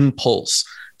sudden impulse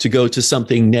to go to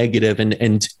something negative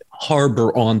and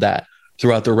harbor on that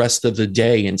throughout the rest of the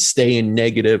day and stay in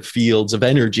negative fields of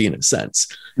energy, in a sense,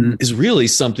 is really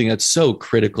something that's so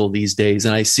critical these days.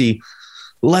 And I see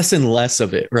less and less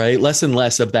of it, right? Less and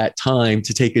less of that time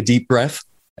to take a deep breath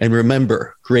and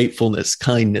remember gratefulness,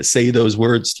 kindness, say those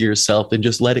words to yourself and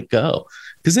just let it go.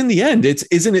 Because in the end,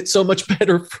 isn't it so much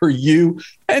better for you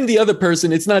and the other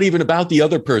person? It's not even about the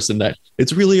other person, that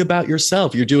it's really about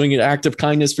yourself. You're doing an act of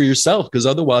kindness for yourself, because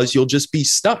otherwise you'll just be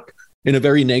stuck in a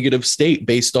very negative state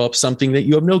based off something that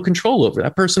you have no control over.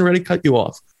 That person already cut you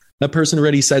off. That person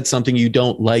already said something you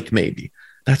don't like, maybe.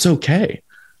 That's okay.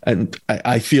 And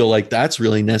I feel like that's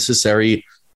really necessary.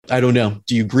 I don't know.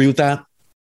 Do you agree with that?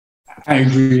 I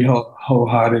agree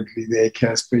wholeheartedly there,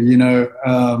 Casper. You know,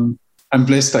 I'm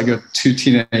blessed. I got 2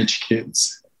 teenage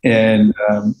kids, and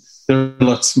they're a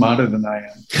lot smarter than I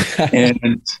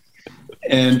am.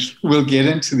 And we'll get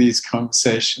into these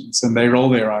conversations, and they roll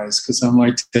their eyes because I'm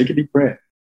like, take a deep breath.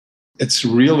 It's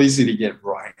real easy to get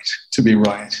right, to be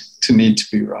right, to need to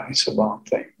be right about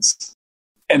things.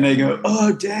 And they go,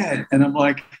 oh, Dad. And I'm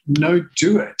like, no,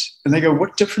 do it. And they go,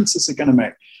 what difference is it going to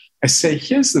make? I say,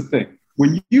 here's the thing.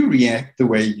 When you react the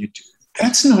way you do,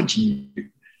 that's not you.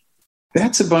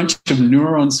 That's a bunch of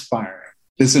neurons firing.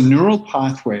 There's a neural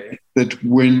pathway that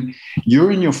when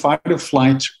you're in your fight or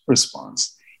flight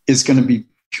response is going to be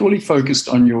purely focused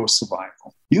on your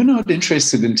survival. You're not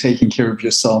interested in taking care of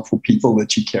yourself or people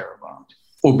that you care about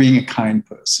or being a kind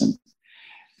person.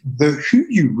 Who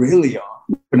you really are,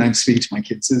 when I'm speaking to my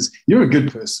kids, is you're a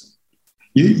good person.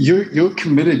 You're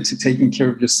committed to taking care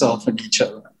of yourself and each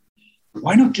other.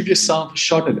 Why not give yourself a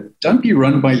shot at it? Don't be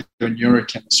run by your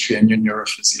neurochemistry and your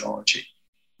neurophysiology,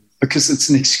 because it's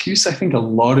an excuse I think a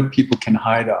lot of people can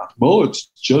hide out. Well, it's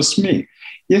just me.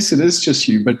 Yes, it is just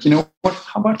you. But you know what?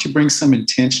 How about you bring some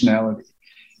intentionality?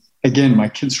 Again, my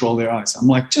kids roll their eyes. I'm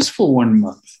like, just for 1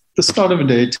 month, the start of a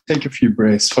day, take a few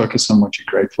breaths, focus on what you're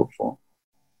grateful for.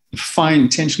 Find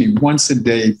intentionally once a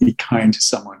day, be kind to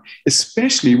someone,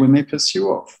 especially when they piss you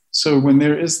off. So when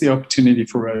there is the opportunity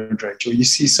for road rage, or you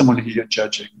see someone who you're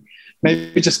judging,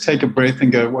 maybe just take a breath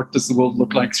and go, what does the world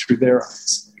look like through their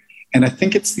eyes? And I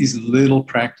think it's these little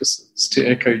practices, to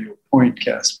echo your point,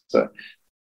 Casper.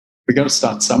 We got to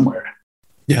start somewhere.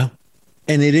 Yeah.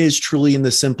 And it is truly in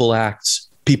the simple acts.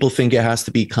 People think it has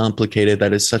to be complicated,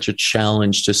 that it's such a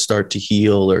challenge to start to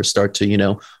heal or start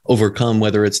to, overcome,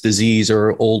 whether it's disease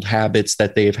or old habits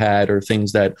that they've had or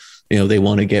things that, they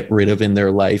want to get rid of in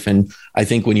their life. And I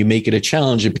think when you make it a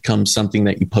challenge, it becomes something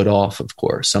that you put off, of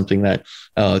course, something that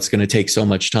it's going to take so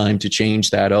much time to change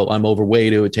that. Oh, I'm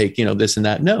overweight. It would take, this and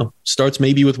that. No, starts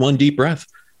maybe with one deep breath.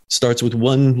 Starts with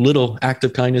one little act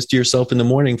of kindness to yourself in the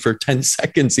morning for 10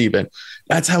 seconds even.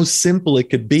 That's how simple it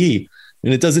could be.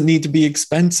 And it doesn't need to be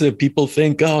expensive. People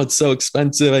think, oh, it's so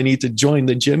expensive, I need to join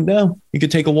the gym. No, you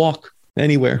could take a walk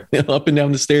anywhere, up and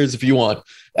down the stairs if you want.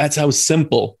 That's how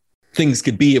simple things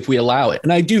could be if we allow it.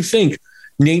 And I do think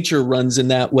nature runs in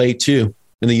that way too,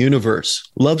 in the universe.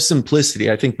 Love simplicity.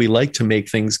 I think we like to make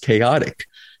things chaotic.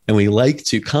 And we like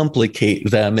to complicate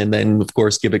them and then, of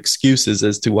course, give excuses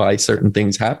as to why certain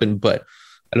things happen. But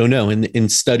I don't know, in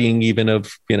studying even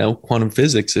of, quantum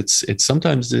physics, it's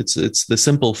sometimes the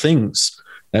simple things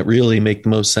that really make the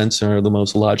most sense and are the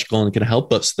most logical and can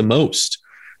help us the most.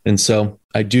 And so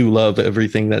I do love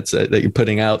everything that you're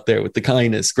putting out there with the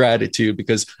kindness, gratitude,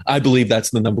 because I believe that's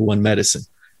the number one medicine.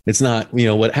 It's not,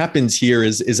 what happens here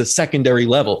is a secondary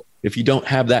level. If you don't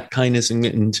have that kindness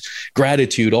and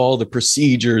gratitude, all the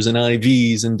procedures and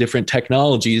IVs and different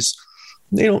technologies,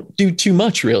 they don't do too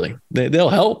much, really. They'll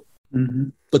help,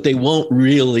 but they won't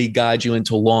really guide you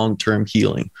into long-term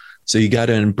healing. So you got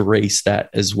to embrace that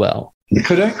as well.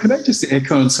 Could I just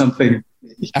echo on something?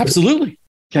 Absolutely.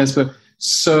 Casper.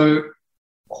 So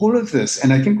all of this,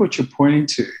 and I think what you're pointing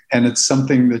to, and it's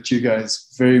something that you guys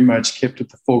very much kept at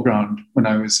the foreground when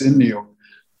I was in New York,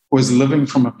 was living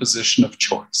from a position of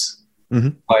choice,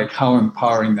 like how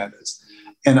empowering that is.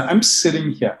 And I'm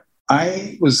sitting here.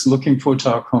 I was looking forward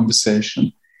to our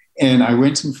conversation, and I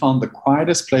went and found the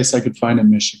quietest place I could find in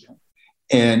Michigan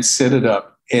and set it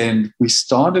up. And we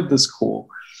started this call,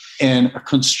 and a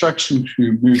construction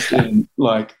crew moved in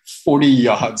like 40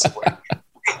 yards away.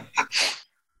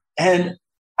 And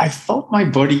I felt my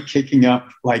body kicking up,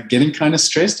 like getting kind of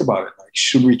stressed about it. Like,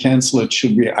 should we cancel it?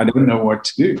 Should we? I don't know what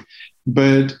to do.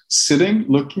 But sitting,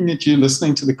 looking at you,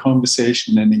 listening to the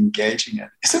conversation and engaging it.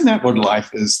 Isn't that what life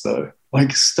is, though?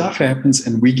 Like, stuff happens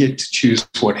and we get to choose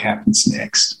what happens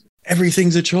next.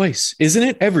 Everything's a choice, isn't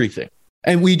it? Everything.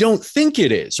 And we don't think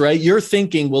it is, right? You're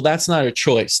thinking, well, that's not a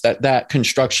choice. That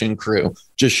construction crew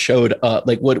just showed up.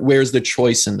 Like, where's the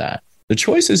choice in that? The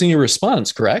choice is in your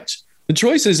response, correct? The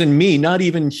choice is in me not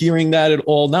even hearing that at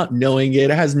all, not knowing it.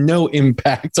 It has no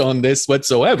impact on this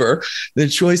whatsoever. The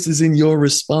choice is in your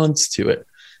response to it.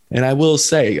 And I will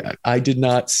say, I did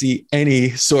not see any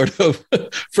sort of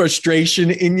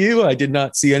frustration in you. I did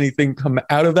not see anything come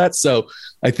out of that. So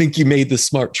I think you made the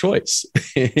smart choice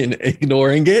in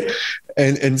ignoring it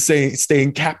and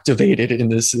staying captivated in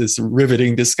this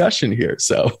riveting discussion here.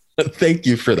 So thank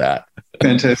you for that.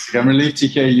 Fantastic. I'm relieved to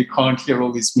hear you can't hear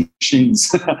all these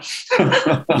machines.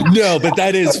 No, but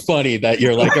that is funny that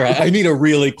you're like, all right, I need a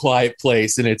really quiet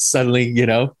place. And it's suddenly,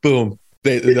 boom.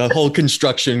 The whole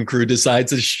construction crew decides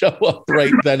to show up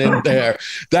right then and there.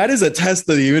 That is a test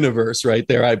of the universe right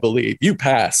there, I believe. You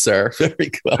pass, sir. Very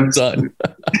well done.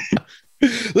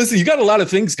 Listen, you got a lot of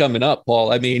things coming up,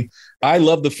 Paul. I mean, I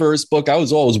love the first book. I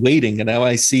was always waiting. And now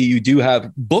I see you do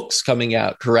have books coming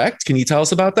out, correct? Can you tell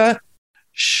us about that?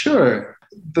 Sure.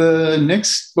 The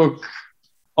next book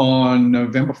on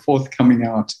November 4th coming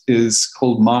out is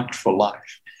called Marked for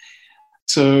Life.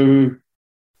 So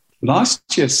last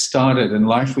year started and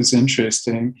life was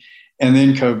interesting, and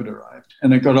then COVID arrived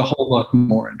and it got a whole lot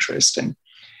more interesting.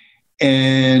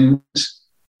 And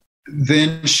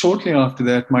then shortly after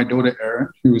that, my daughter Erin,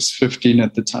 who was 15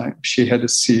 at the time, she had a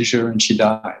seizure and she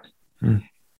died.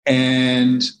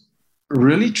 And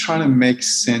really trying to make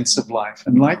sense of life.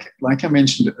 And like I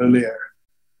mentioned earlier,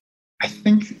 I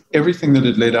think everything that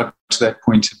had led up to that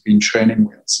point had been training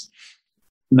wheels.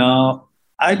 Now,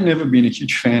 I'd never been a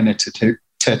huge fan of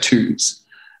tattoos,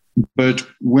 but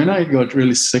when I got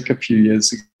really sick a few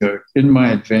years ago in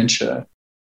my adventure,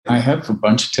 I have a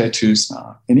bunch of tattoos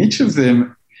now, and each of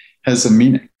them has a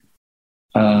meaning.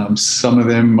 Some of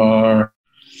them are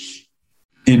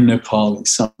in Nepali,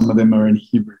 some of them are in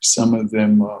Hebrew, some of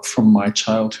them are from my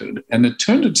childhood. And it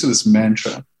turned into this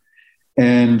mantra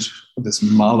and this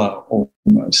mala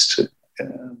almost.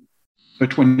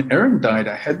 But when Erin died,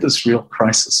 I had this real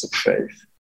crisis of faith.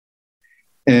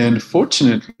 And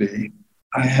fortunately,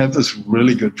 I have this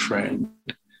really good friend.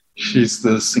 She's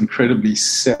this incredibly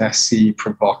sassy,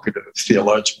 provocative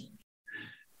theologian.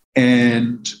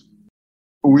 And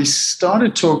we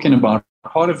started talking about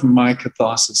part of my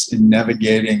catharsis in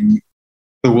navigating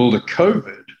the world of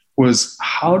COVID was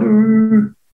how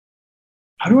do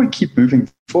I keep moving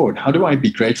forward? How do I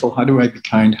be grateful? How do I be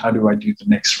kind? How do I do the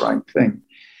next right thing?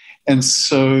 And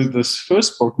so this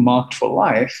first book, Marked for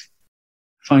Life,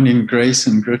 Finding Grace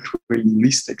and Grit Where You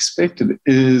Least Expected,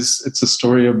 it's a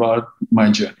story about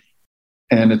my journey.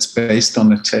 And it's based on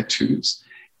the tattoos.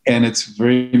 And it's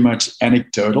very much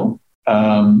anecdotal.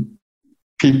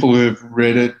 People who have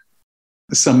read it,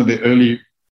 some of the early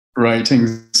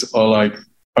writings are like,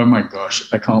 oh my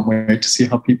gosh, I can't wait to see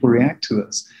how people react to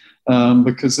this.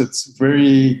 Because it's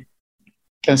very,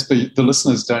 Casper, the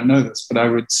listeners don't know this, but I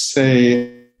would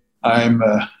say I'm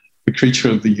a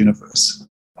creature of the universe.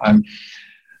 I'm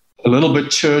a little bit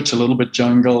church, a little bit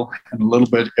jungle, and a little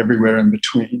bit everywhere in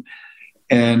between.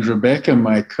 And Rebecca,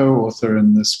 my co-author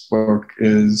in this book,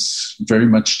 is very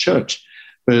much church,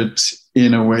 but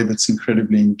in a way that's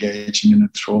incredibly engaging and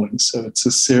enthralling. So it's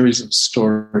a series of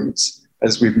stories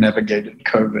as we've navigated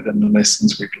COVID and the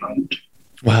lessons we've learned.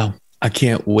 Wow. I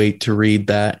can't wait to read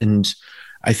that. And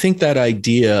I think that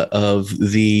idea of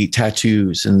the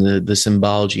tattoos and the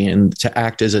symbology and to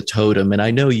act as a totem. And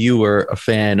I know you were a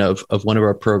fan of one of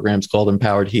our programs called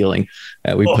Empowered Healing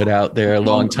that we put out there a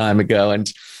long time ago.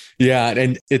 And yeah,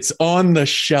 and it's on the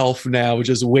shelf now,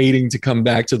 just waiting to come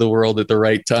back to the world at the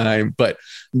right time. But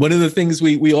one of the things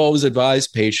we always advise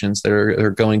patients that are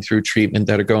going through treatment,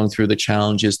 that are going through the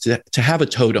challenges, to have a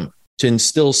totem, to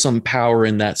instill some power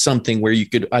in that, something where you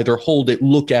could either hold it,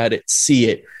 look at it, see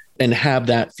it, and have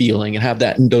that feeling and have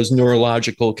that those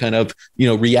neurological kind of,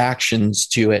 reactions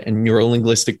to it and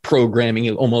neurolinguistic programming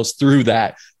almost through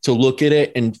that to look at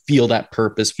it and feel that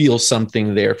purpose, feel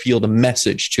something there, feel the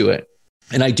message to it.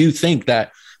 And I do think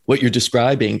that what you're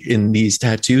describing in these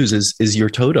tattoos is your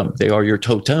totem. They are your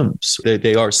totems.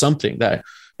 They are something that,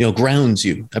 grounds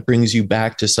you, that brings you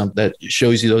back to something, that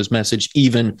shows you those messages,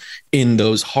 even in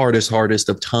those hardest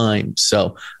of times.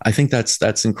 So I think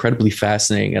that's incredibly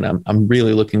fascinating. And I'm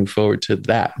really looking forward to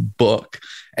that book.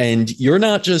 And you're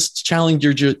not just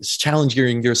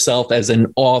challenging yourself as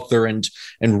an author and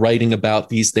writing about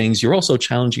these things. You're also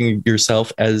challenging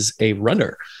yourself as a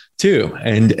runner too.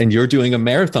 And you're doing a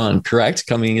marathon, correct?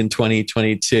 Coming in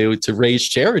 2022 to raise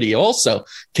charity also.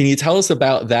 Can you tell us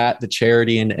about that, the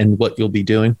charity and what you'll be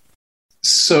doing?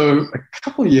 So a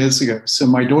couple of years ago,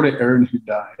 my daughter Erin, who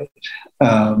died,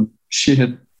 she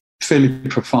had fairly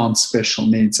profound special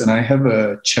needs. And I have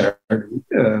a charity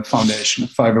foundation, a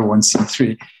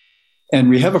 501c3. And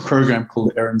we have a program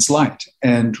called Erin's Light.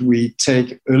 And we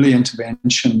take early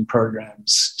intervention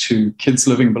programs to kids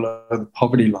living below the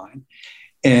poverty line.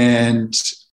 And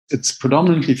it's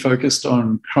predominantly focused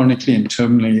on chronically and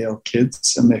terminally ill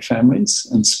kids and their families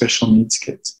and special needs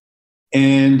kids.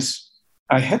 And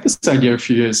I had this idea a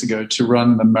few years ago to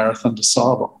run the Marathon des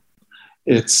Sables.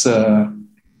 It's, I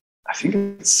think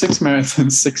it's 6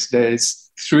 marathons, 6 days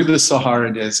through the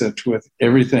Sahara Desert with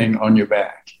everything on your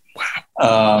back.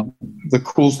 Wow. The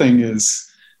cool thing is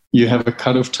you have a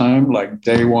cutoff time, like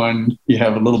day one, you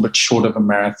have a little bit short of a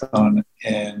marathon,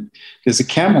 and there's a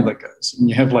camel that goes, and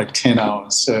you have like 10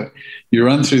 hours. So you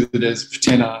run through the desert for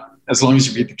 10 hours. As long as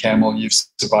you beat the camel, you've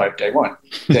survived day one.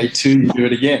 Day two, you do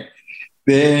it again.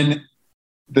 Then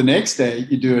the next day,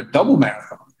 you do a double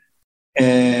marathon.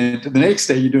 And the next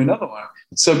day, you do another one.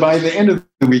 So by the end of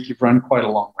the week, you've run quite a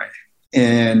long way.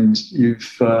 And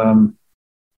you've,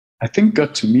 I think,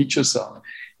 got to meet yourself.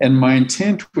 And my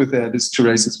intent with that is to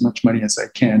raise as much money as I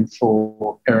can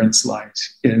for Erin's Light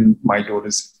in my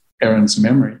daughter's Erin's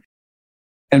memory.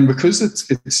 And because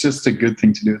it's just a good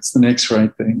thing to do, it's the next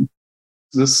right thing.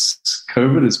 This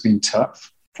COVID has been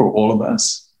tough for all of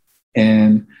us.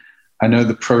 And I know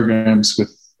the programs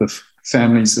with the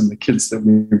families and the kids that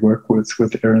we work with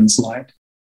Erin's Light.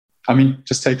 I mean,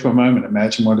 just take for a moment,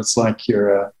 imagine what it's like.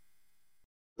 You're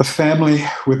a family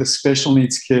with a special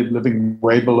needs kid living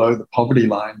way below the poverty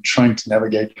line, trying to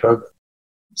navigate COVID.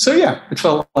 So yeah, it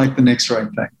felt like the next right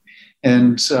thing.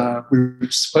 And we were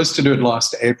supposed to do it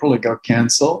last April. It got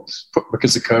canceled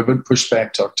because of COVID, pushed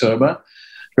back to October.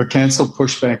 Got canceled,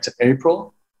 pushed back to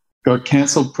April. Got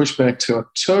canceled, pushed back to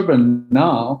October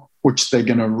now, which they're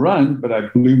going to run, but I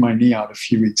blew my knee out a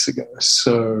few weeks ago.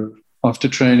 So after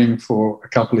training for a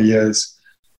couple of years,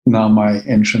 now my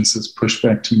entrance is pushed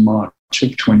back to March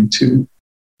of 22.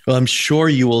 Well, I'm sure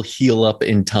you will heal up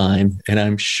in time, and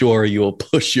I'm sure you will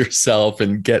push yourself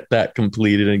and get that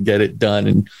completed and get it done.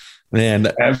 And man,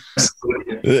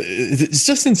 absolutely, it's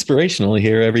just inspirational to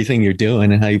hear everything you're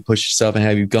doing and how you push yourself and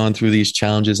how you've gone through these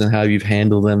challenges and how you've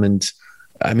handled them. And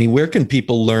I mean, where can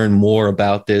people learn more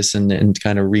about this and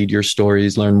kind of read your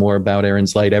stories, learn more about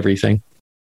Erin's Light, everything?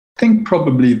 think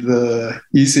probably the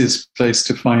easiest place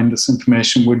to find this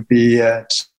information would be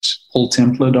at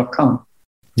paultempler.com.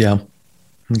 Yeah,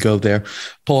 go there.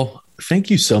 Paul,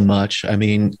 thank you so much. I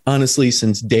mean, honestly,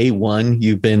 since day one,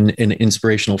 you've been an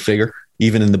inspirational figure.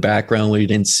 Even in the background when you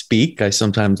didn't speak, I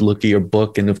sometimes look at your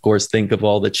book and, of course, think of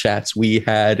all the chats we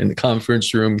had in the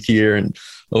conference room here and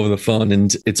over the phone.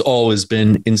 And it's always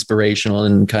been inspirational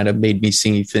and kind of made me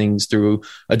see things through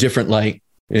a different light,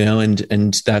 you know,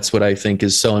 and that's what I think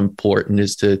is so important,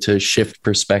 is to shift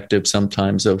perspective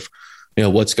sometimes of, you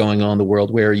know, what's going on in the world,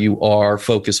 where you are,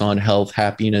 focus on health,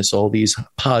 happiness, all these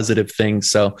positive things.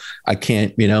 So I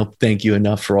can't, thank you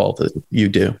enough for all that you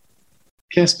do.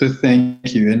 Yes, but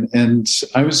thank you. And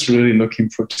I was really looking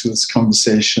forward to this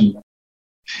conversation.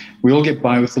 We all get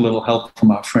by with a little help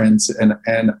from our friends. And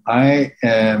I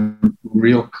am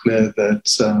real clear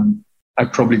that I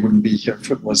probably wouldn't be here if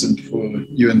it wasn't for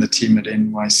you and the team at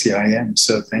NYCIM.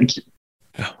 So thank you.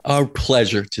 Our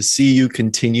pleasure to see you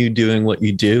continue doing what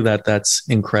you do. That's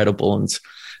incredible. And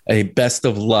a best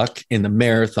of luck in the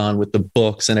marathon with the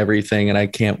books and everything. And I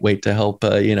can't wait to help,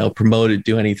 promote it,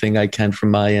 do anything I can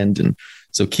from my end. And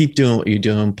so keep doing what you're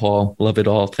doing, Paul. Love it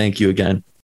all. Thank you again.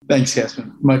 Thanks,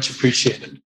 Yasmin. Much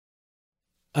appreciated.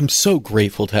 I'm so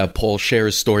grateful to have Paul share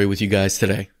his story with you guys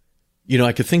today.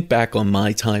 I could think back on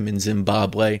my time in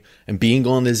Zimbabwe and being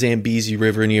on the Zambezi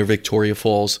River near Victoria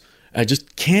Falls. I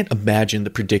just can't imagine the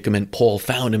predicament Paul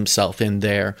found himself in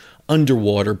there,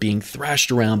 underwater, being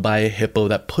thrashed around by a hippo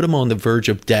that put him on the verge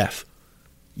of death.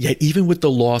 Yet even with the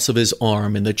loss of his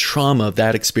arm and the trauma of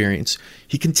that experience,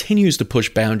 he continues to push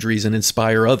boundaries and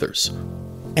inspire others.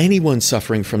 Anyone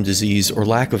suffering from disease or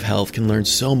lack of health can learn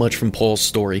so much from Paul's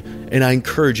story, and I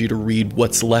encourage you to read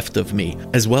What's Left of Me,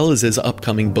 as well as his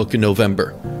upcoming book in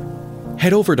November.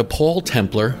 Head over to Paul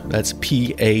Templer, that's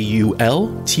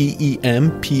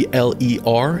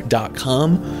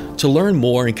PaulTempler.com, to learn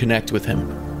more and connect with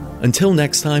him. Until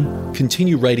next time,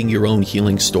 continue writing your own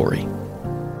healing story.